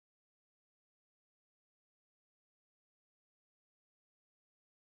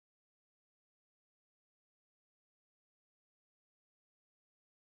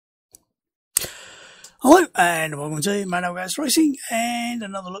Hello and welcome to Mano Gas Racing and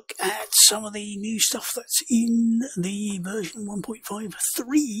another look at some of the new stuff that's in the version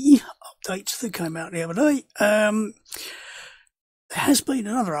 1.53 updates that came out the other day. There has been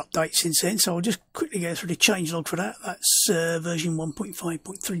another update since then, so I'll just quickly go through the changelog for that. That's version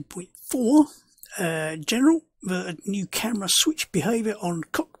 1.5.3.4 general. The new camera switch behaviour on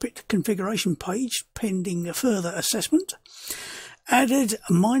cockpit configuration page pending a further assessment. Added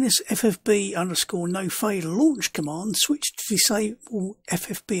 -FFB _ no fade launch command, switch to disable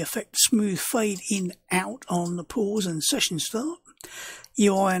FFB effect smooth fade in out on the pause and session start.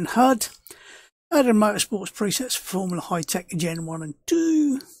 UI and HUD. Added motorsports presets for Formula HiTech Gen 1 and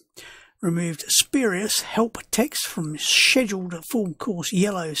 2. Removed spurious help text from scheduled full course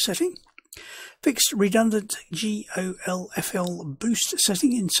yellow setting. Fixed redundant GOLFL boost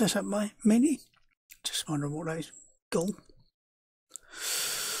setting in setup menu. Just wondering what that is. Goal.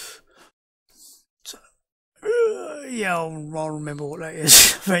 So, yeah, I'll remember what that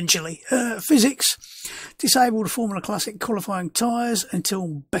is eventually. Physics. Disable the Formula Classic qualifying tyres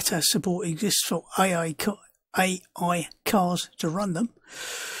until better support exists for AI cars to run them.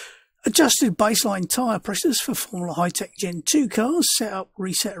 Adjusted baseline tyre pressures for Formula HiTech Gen 2 cars. Setup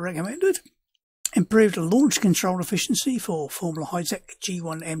reset recommended. Improved launch control efficiency for Formula HiTech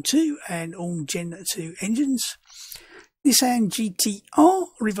G1 M2 and all Gen 2 engines. Nissan GTR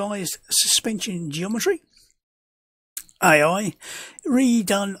revised suspension geometry. AI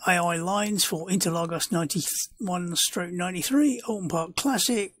redone AI lines for Interlagos 91/93, Alton Park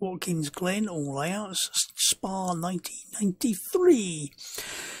Classic, Watkins Glen, all layouts, Spa 1993.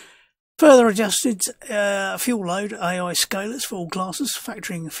 Further adjusted fuel load AI scalers for all classes,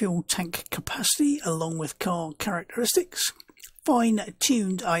 factoring fuel tank capacity along with car characteristics.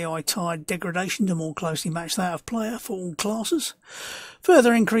 Fine-tuned AI tyre degradation to more closely match that of player for all classes.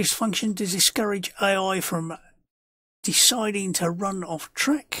 Further increased function to discourage AI from deciding to run off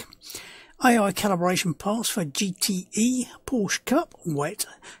track. AI calibration pass for GTE, Porsche Cup, Wet,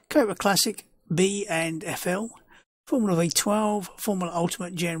 Cobra Classic, B and FL, Formula V12, Formula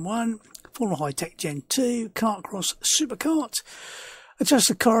Ultimate Gen 1, Formula HiTech Gen 2, Kartcross Superkart. Adjust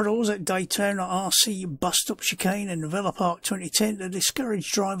the corridors at Daytona RC Bus Stop Chicane and Vela Park 2010 to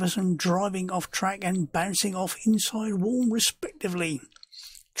discourage drivers from driving off track and bouncing off inside wall respectively.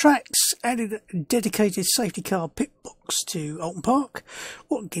 Tracks added a dedicated safety car pit box to Alton Park,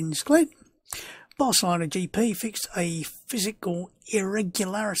 Watkins Glen. Barcelona GP fixed a physical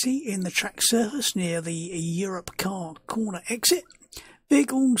irregularity in the track surface near the Europe car corner exit.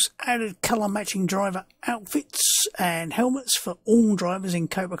 Vehicles added colour matching driver outfits and helmets for all drivers in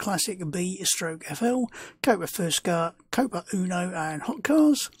Cobra Classic B/FL, Cobra First Car, Cobra Uno and Hot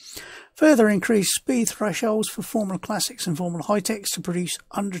Cars. Further increased speed thresholds for Formula Classics and Formula HiTechs to produce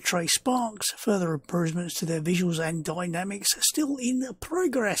under-tray sparks. Further improvements to their visuals and dynamics are still in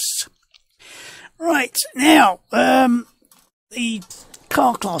progress. Right, now, the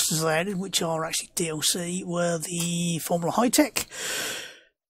car classes they added, which are actually DLC, were the Formula HiTech.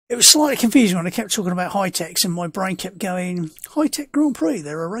 It was slightly confusing when I kept talking about HiTechs and my brain kept going, HiTech Grand Prix,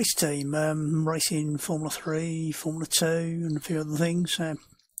 they're a race team, racing Formula 3, Formula 2 and a few other things.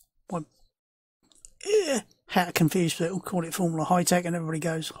 How to confuse people, call it Formula HiTech and everybody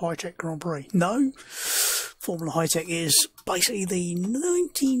goes, HiTech Grand Prix. No, Formula HiTech is basically the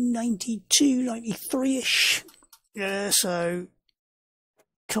 1992-93-ish, so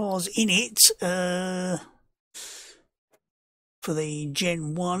cars in it. For the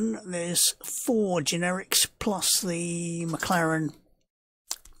Gen 1, there's 4 generics plus the McLaren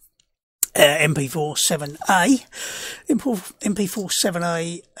MP4 7A. MP4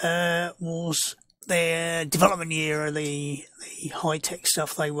 7A was their development year of the high-tech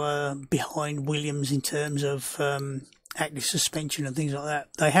stuff. They were behind Williams in terms of active suspension and things like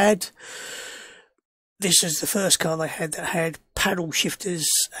that. They had... This is the first car they had that had paddle shifters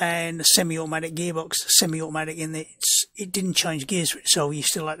and a semi-automatic gearbox. Semi-automatic in that it didn't change gears for itself. You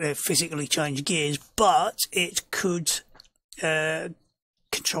still had to physically change gears, but it could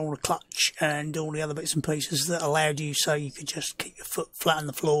control the clutch and all the other bits and pieces that allowed you, so you could just keep your foot flat on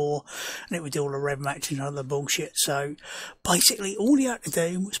the floor and it would do all the rev matching and other bullshit. So basically all you had to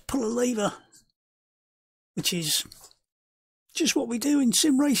do was pull a lever, which is just what we do in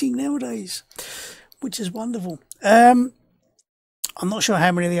sim racing nowadays, which is wonderful. I'm not sure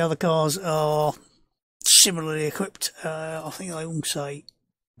how many of the other cars are similarly equipped. I think they all say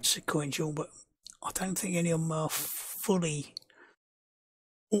sequential, but I don't think any of them are fully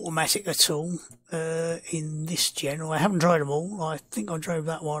automatic at all in this gen. I haven't tried them all. I think I drove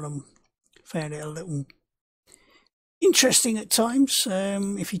that one and found it a little interesting at times.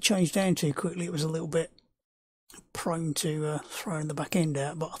 If you change down too quickly, it was a little bit prone to throwing the back end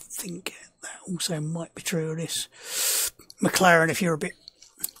out, but I think that also might be true of this McLaren if you're a bit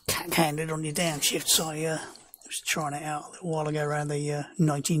cack-handed on your downshifts. I was trying it out a little while ago around the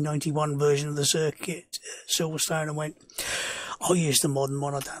 1991 version of the circuit, Silverstone, and went, I'll use the modern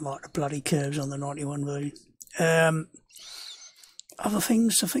one, I don't like the bloody curves on the 91 version. Other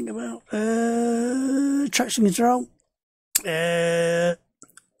things to think about, traction control, I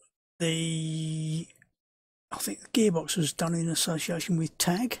think the gearbox was done in association with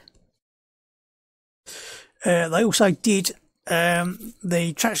TAG. They also did,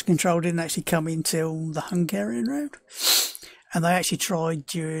 the traction control didn't actually come until the Hungarian round. And they actually tried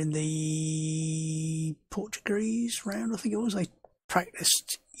during the Portuguese round, I think it was. They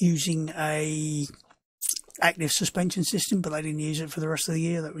practiced using a active suspension system, but they didn't use it for the rest of the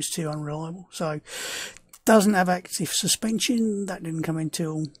year. That was too unreliable. So, doesn't have active suspension. That didn't come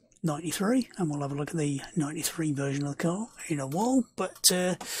until 93, and we'll have a look at the 93 version of the car in a while. But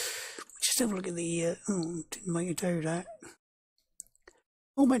just have a look at the didn't make it do that.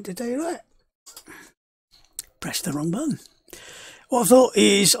 I meant to do that. Pressed the wrong button. What I thought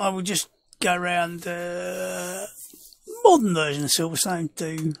is I would just go around the modern version of Silverstone,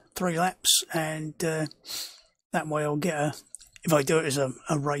 do 3 laps, and that way I'll get a, if I do it as a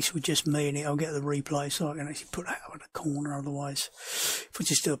race with just me in it, I'll get the replay so I can actually put that out of the corner. Otherwise, if I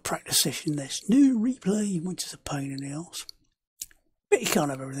just do a practice session, there's no replay, which is a pain in the arse. But you can't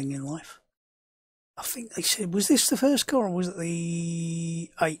have everything in life. I think they said, was this the first car, or was it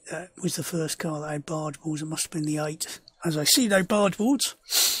the 8 that was the first car that had barge boards? It must have been the 8, as I see no barge boards.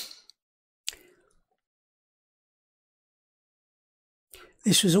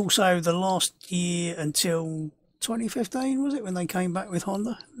 This was also the last year until 2015, was it, when they came back with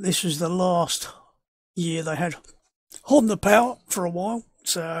Honda? This was the last year they had Honda power for a while,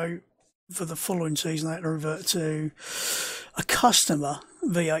 so for the following season they had to revert to a customer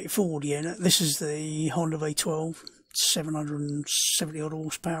V8 Ford unit. This is the Honda V12, 770 odd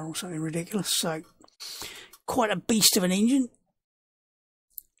horsepower or something ridiculous, so quite a beast of an engine.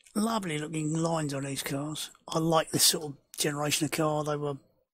 Lovely looking lines on these cars. I like this sort of generation of car. They were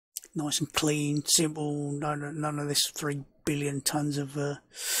nice and clean, simple, none of this 3 billion tons of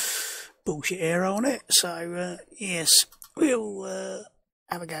bullshit aero on it. So yes, we'll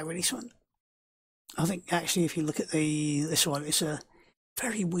have a go with this one. I think actually if you look at this one, it's a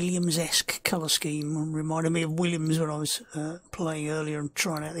very Williams-esque colour scheme. Reminded me of Williams when I was playing earlier and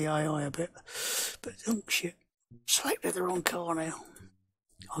trying out the AI a bit. But oh shit, selected the wrong car now.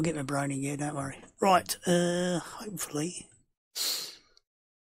 I'll get my brain in here, don't worry. Right, hopefully.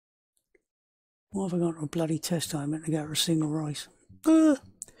 Why have I gone to a bloody test? I meant to go to a single race.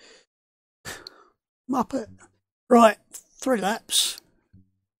 Muppet. Right, 3 laps.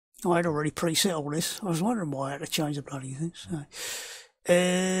 I had already pre-set all this. I was wondering why I had to change the bloody thing. So,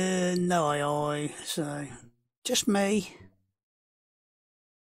 no AI, so just me.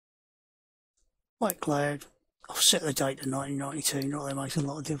 White cloud. I've set the date to 1992, not that it makes a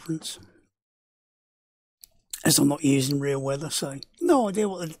lot of difference. As I'm not using real weather, so no idea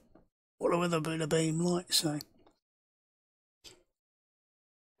what the weather would have been like, so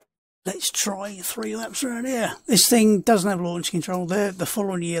let's try 3 laps around here. This thing doesn't have launch control there. The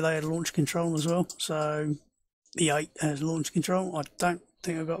following year they had launch control as well, so the 8 has launch control. I don't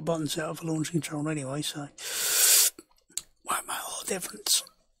think I've got a button set up for launch control anyway, so won't make a lot of difference.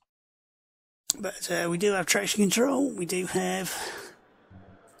 But we do have traction control. We do have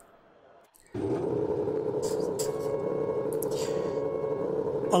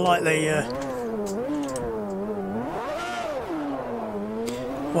I like the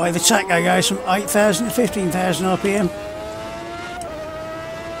way the tacho goes from 8,000 to 15,000 RPM.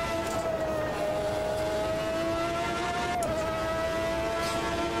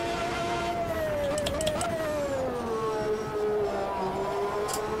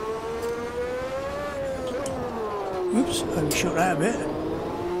 Oops, overshot that a bit.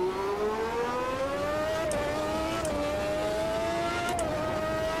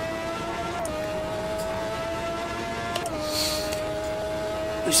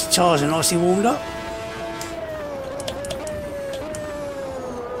 This tyres are nicely warmed up.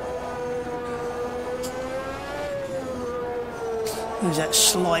 There's that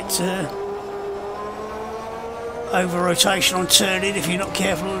slight over rotation on turning if you're not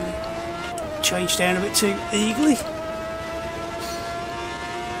careful and change down a bit too eagerly.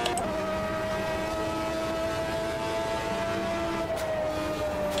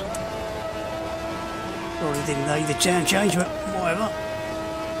 Probably didn't need the turn change, but whatever.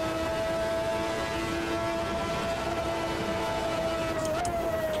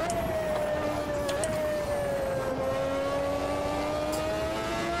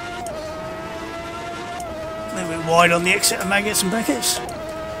 A little bit wide on the exit of maggots and brackets.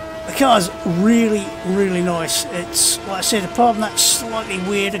 The car's really, really nice. It's, like I said, apart from that slightly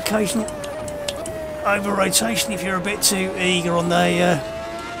weird occasional over rotation if you're a bit too eager on the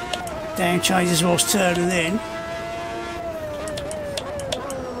down changes whilst turning in.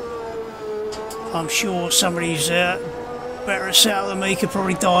 I'm sure somebody who's better at setup than me could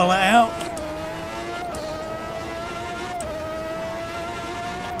probably dial that out.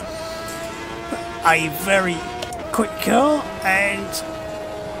 A very quick car, and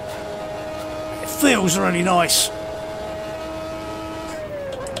it feels really nice.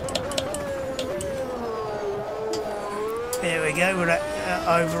 There we go with that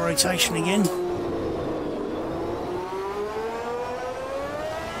over rotation again.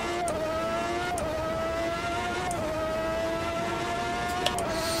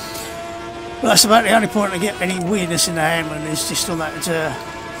 Well, that's about the only point I get any weirdness in the handling is just on that.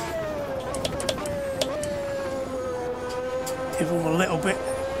 If I'm a little bit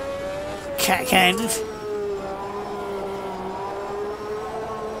cat-handed.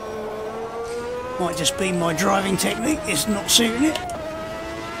 Might just be my driving technique is not suiting it.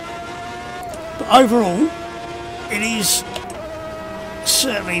 But overall, it is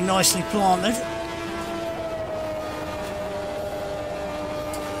certainly nicely planted.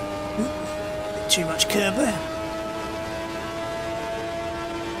 Bit too much curb there.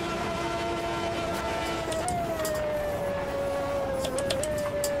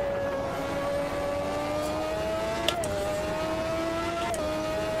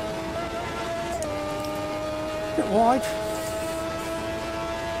 Bit wide.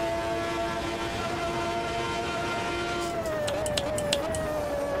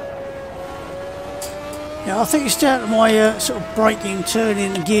 Yeah, I think it's down to my sort of braking,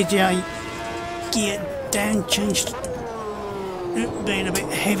 turning, gear down change being a bit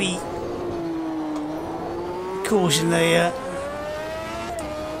heavy, causing the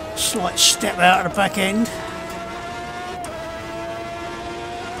slight step out of the back end.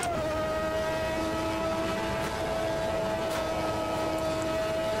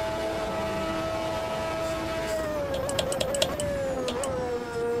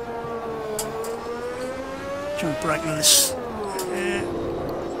 Try and brake on this,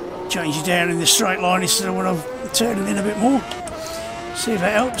 change it down in the straight line instead of when I'm turning in a bit more. See if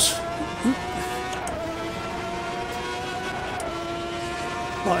that helps.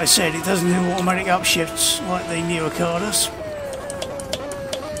 Like I said, it doesn't do automatic upshifts like the newer car does,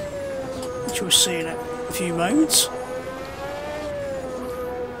 which we'll see in a few moments.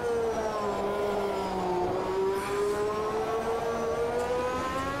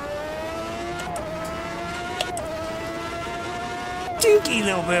 Dinky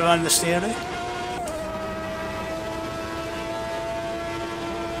little bit of understeer there.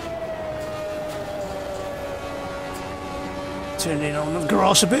 Turn in on the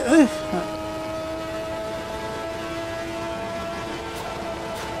grass a bit there.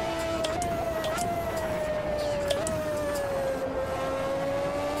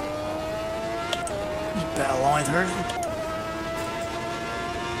 Better line through.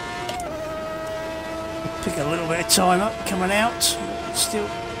 Pick a little bit of time up coming out. Still.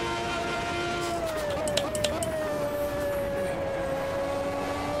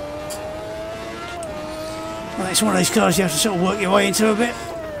 Well, it's one of these cars you have to sort of work your way into a bit.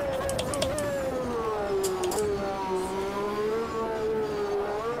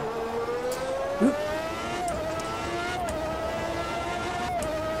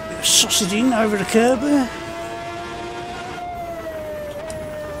 Bit of sausaging over the curb there.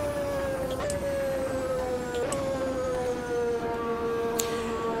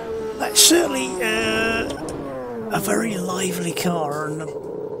 That's certainly a very lively car, and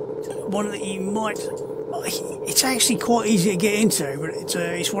one that you might. It's actually quite easy to get into, but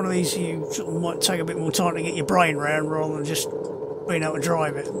it's one of these you sort of might take a bit more time to get your brain around rather than just being able to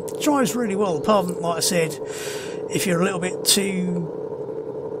drive it. It drives really well, apart from, like I said, if you're a little bit too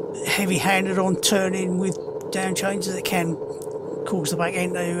heavy-handed on turning with down changes, it can cause the back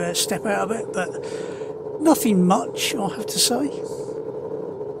end to step out a bit, but nothing much, I have to say.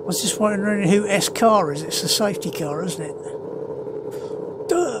 I was just wondering who S car is. It's a safety car, isn't it?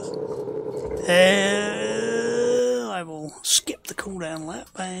 Duh. I will skip the cool down lap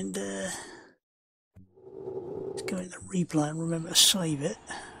and let's go into replay and remember to save it.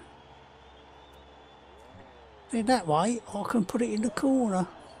 In that way, I can put it in the corner.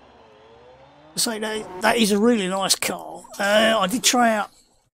 So that is a really nice car. I did try out,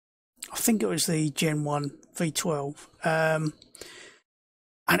 I think it was the Gen 1 V12.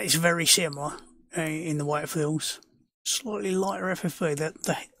 And it's very similar in the way it feels. Slightly lighter FFB.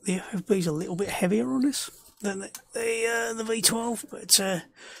 The FFB is a little bit heavier on this. than the V12, but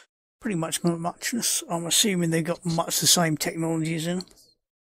pretty much not muchness. I'm assuming they've got much the same technologies in them.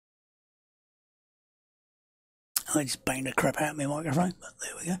 I just banged the crap out of my microphone, but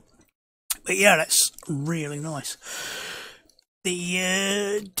there we go. But yeah, that's really nice.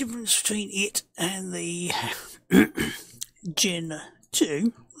 The difference between it and the Gen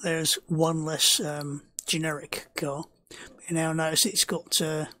 2, there's one less generic car. You now notice it's got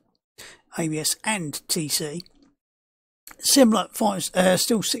ABS and TC. Similar,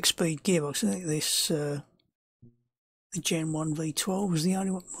 still 6-speed gearbox. I think this the Gen 1 V12 was the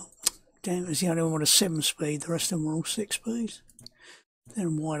only one. Damn, it was the only one with a 7-speed. The rest of them were all 6 speeds.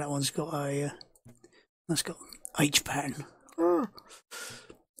 Then why that one's got a that's got H pattern.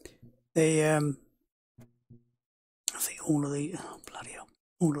 The I think all of these, oh, bloody hell,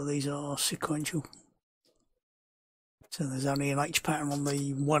 all of these are sequential. So there's only an H pattern on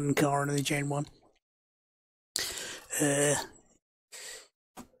the one car in the Gen 1. I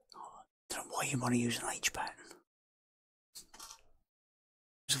don't know why you want to use an H pattern.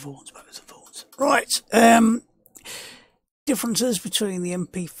 Right, differences between the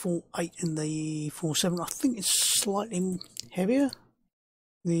MP4 8 and the 47. I think it's slightly heavier,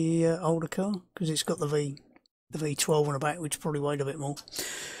 the older car, because it's got the V12 on the back, which probably weighed a bit more.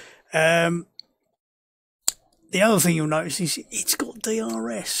 The other thing you'll notice is it's got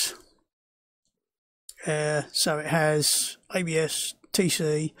DRS. So it has ABS,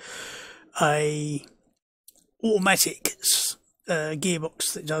 TC, a automatic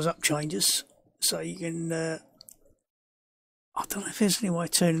gearbox that does up changes, so you can I don't know if there's any way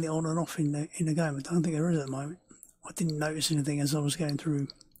of turning it on and off in the game. I don't think there is at the moment. I didn't notice anything as I was going through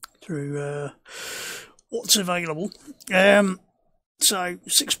what's available. So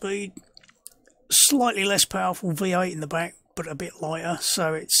 6-speed, slightly less powerful V8 in the back, but a bit lighter.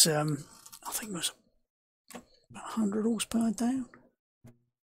 So it's I think it was about 100 horsepower down.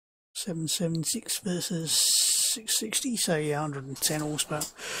 776 versus 660, so yeah, 110 horsepower,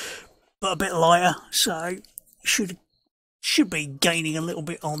 but a bit lighter. So should be gaining a little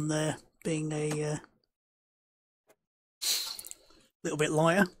bit on there, being a little bit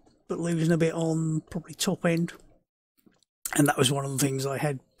lighter, but losing a bit on probably top end. And that was one of the things I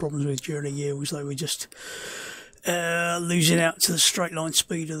had problems with during the year, was they were just losing out to the straight line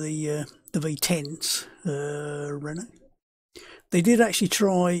speed of the V10s Renault. They did actually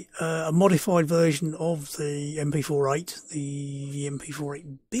try a modified version of the MP4-8, the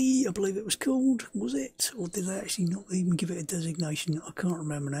MP4-8B, I believe it was called, was it? Or did they actually not even give it a designation? I can't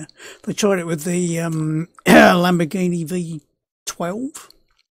remember now. They tried it with the Lamborghini V12.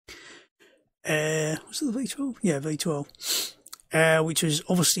 Was it the V12? Yeah, V12. Which was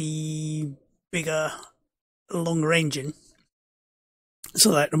obviously bigger, longer engine.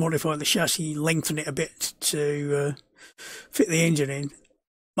 So they had to modify the chassis, lengthen it a bit to fit the engine in.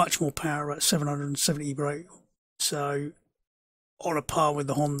 Much more power at 770 brake, so on a par with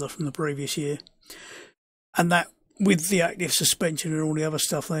the Honda from the previous year. And that, with the active suspension and all the other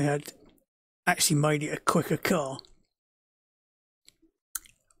stuff they had, actually made it a quicker car.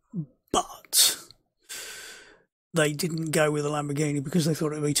 But they didn't go with a Lamborghini because they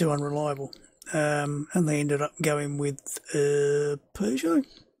thought it would be too unreliable. And they ended up going with Peugeot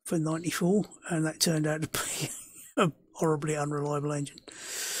for 94, and that turned out to be a horribly unreliable engine.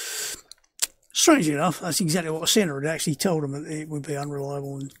 Strangely enough, that's exactly what Senna had actually told them, that it would be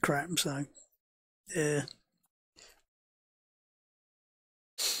unreliable and crap. So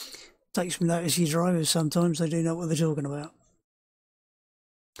takes some notice of your drivers. Sometimes they do know what they're talking about.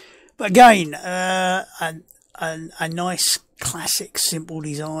 But again, a nice classic simple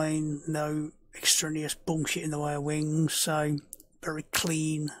design, no extraneous bullshit in the way of wings, so very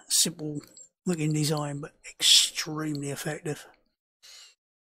clean, simple looking design, but extremely effective,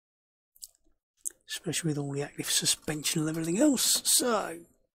 especially with all the active suspension and everything else. So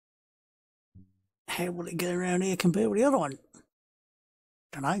how will it go around here compared with the other one?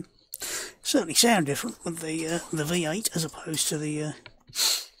 Don't know. Certainly sound different with the V8 as opposed to the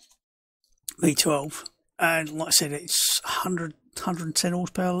V12. And like I said, it's 110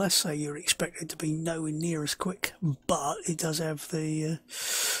 horsepower less, so you're expected to be nowhere near as quick. But it does have the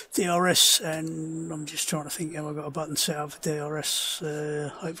DRS, and I'm just trying to think, have I got a button set up for DRS?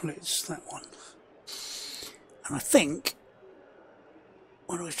 Hopefully it's that one. And I think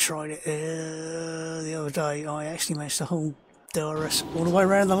when I tried it the other day, I actually managed to hold DRS all the way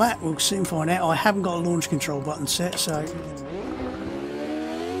around the lap. We'll soon find out. I haven't got a launch control button set, so...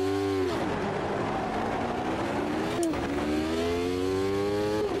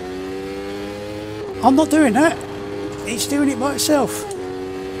 I'm not doing that. It's doing it by itself.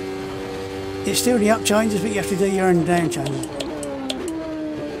 It's still the up changes, but you have to do your own down changes.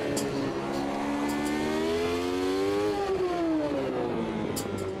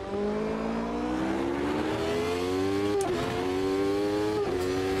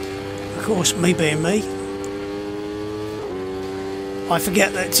 Of course, me being me, I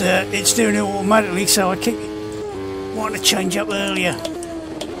forget that it's doing it automatically, so I keep wanting to change up earlier.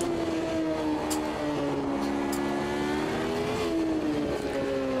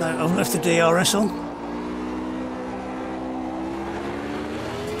 No, I've left the DRS on.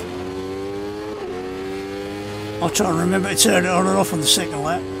 I'll try and remember to turn it on and off on the second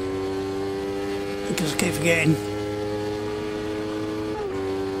lap, because I keep forgetting.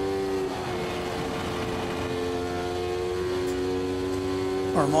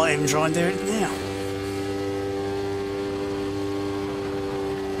 Or I might even try and do it now.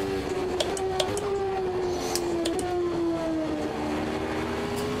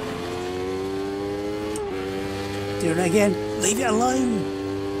 Do it again. Leave it alone.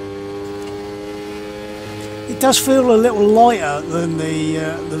 It does feel a little lighter than the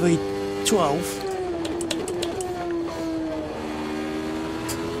V12.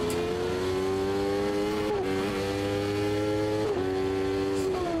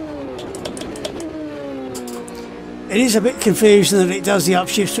 It is a bit confusing that it does the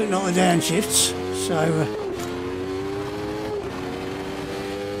upshifts but not the downshifts, so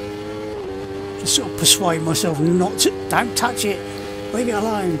just sort of persuade myself not to. Don't touch it, leave it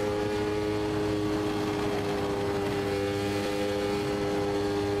alone.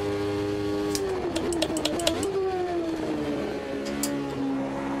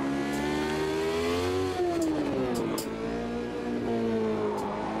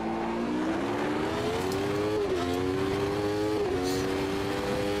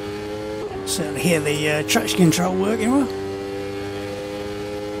 Certainly hear the traction control working well.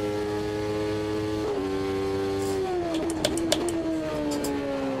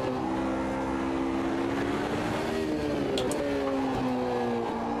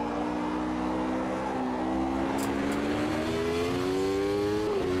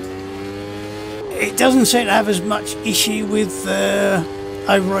 It doesn't seem to have as much issue with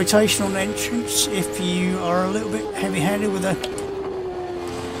over rotation on entrance if you are a little bit heavy-handed with the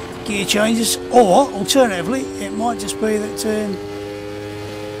gear changes, or alternatively it might just be that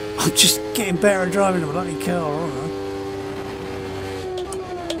I'm just getting better at driving a bloody car. I don't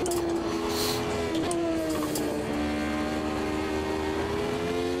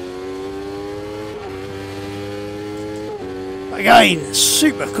know. Again,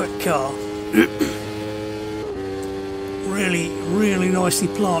 super quick car. really nicely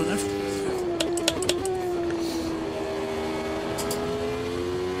planted.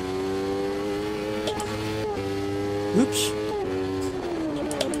 Oops.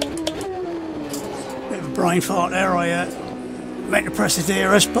 Bit of a brain fart there. I meant to press the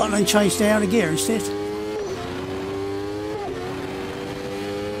DRS button and change down the gear instead.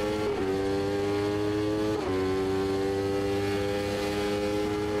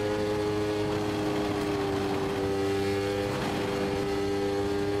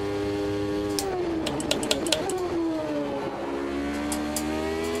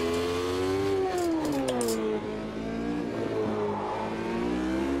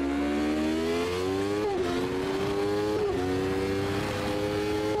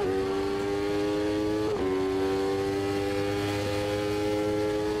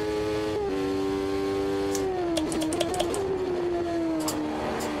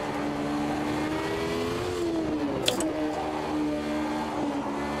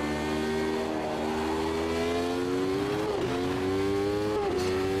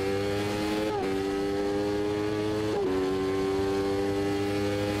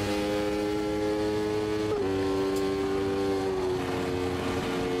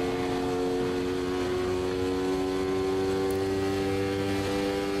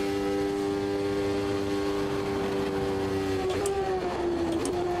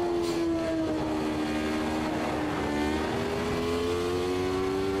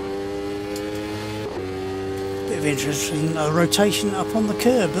 Bit of interesting rotation up on the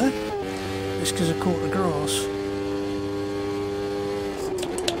curb there, just because I caught the grass.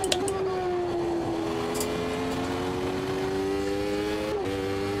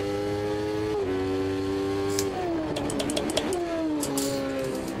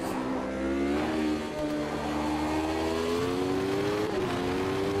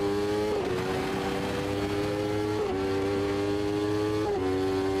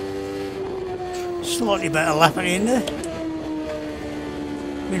 Slightly better lap at the end there.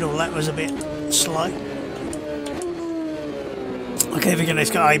 Middle lap was a bit slow. Like everything, it's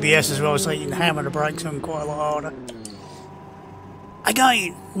got ABS as well, so you can hammer the brakes on quite a lot harder.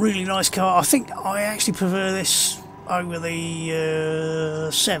 Again, really nice car. I think I actually prefer this over the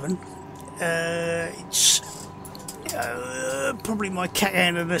 7. It's probably my cat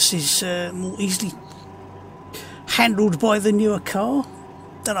handedness is more easily handled by the newer car.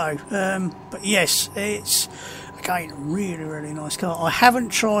 Don't know, but yes, it's again a really nice car. I haven't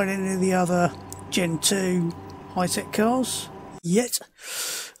tried any of the other Gen 2 HiTech cars yet.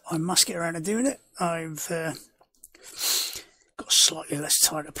 I must get around to doing it. I've got slightly less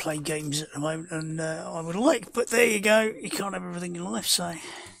time to play games at the moment than I would like, but there you go. You can't have everything in life, so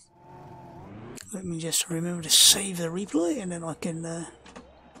let me just remember to save the replay, and then I can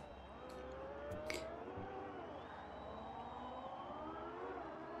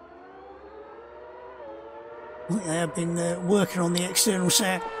I have been working on the external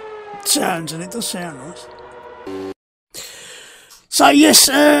sounds, and it does sound nice. So yes,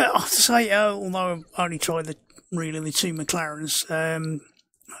 I have to say, although I've only tried really the 2 McLarens, like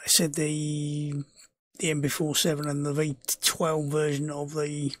I said, the MP4 7 and the V12 version of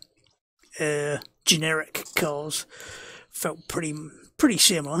the generic cars felt pretty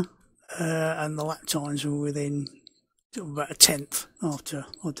similar, and the lap times were within about a tenth after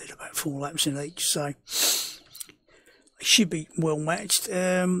I did about 4 laps in each, so it should be well matched.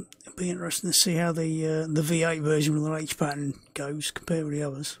 It'll be interesting to see how the V8 version with an H pattern goes compared with the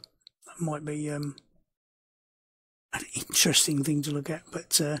others. That might be an interesting thing to look at,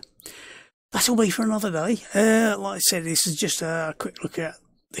 but that'll be for another day. Like I said, this is just a quick look at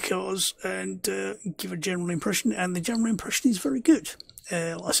the cars and give a general impression, and the general impression is very good.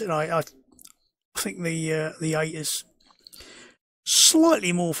 Like I said, I think the 8 is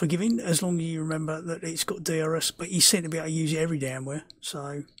slightly more forgiving, as long as you remember that it's got DRS, but you seem to be able to use it every damn where.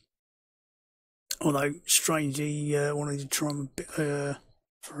 So, although strangely, wanted to try them a bit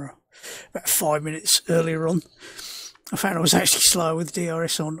for about 5 minutes earlier on, I found I was actually slower with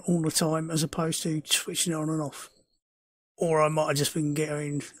DRS on all the time as opposed to switching it on and off. Or I might have just been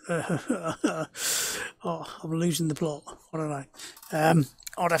getting, oh, I'm losing the plot. I don't know.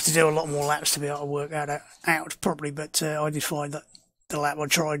 I'd have to do a lot more laps to be able to work that out properly, but I did find that the lap I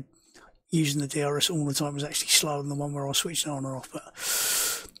tried using the DRS all the time was actually slower than the one where I switched it on and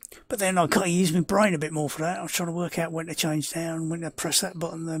off. But then I kind of used my brain a bit more for that. I was trying to work out when to change down, when to press that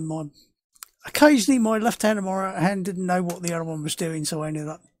button. Then occasionally my left hand and my right hand didn't know what the other one was doing, so I ended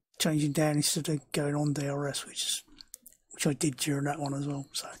up changing down instead of going on DRS, which I did during that one as well.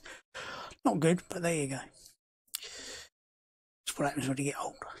 So not good, but there you go. That's what happens when you get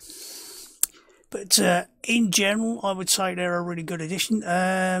older. But in general, I would say they're a really good addition.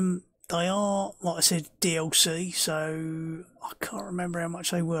 They are, like I said, DLC, so I can't remember how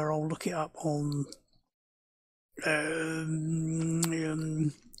much they were. I'll look it up on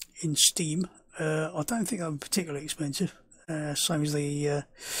in Steam. I don't think they're particularly expensive. Same as the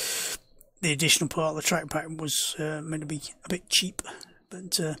additional part of the track pack was meant to be a bit cheap.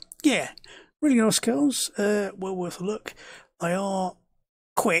 But yeah, really nice cars. Well worth a look. They are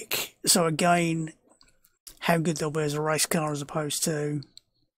quick, so again, how good they'll be as a race car as opposed to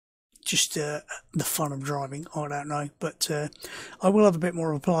just the fun of driving, I don't know. But I will have a bit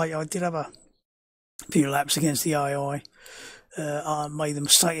more of a play. I did have a few laps against the AI. I made the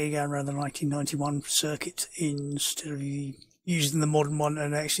mistake of going around the 1991 circuit instead of using the modern one,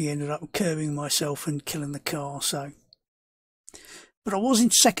 and actually ended up curbing myself and killing the car. So, but I was in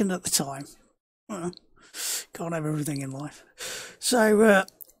second at the time. Well, can't have everything in life. So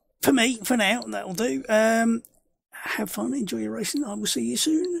for me, for now, that'll do. Have fun, enjoy your racing. I will see you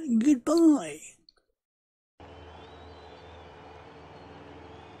soon. Goodbye.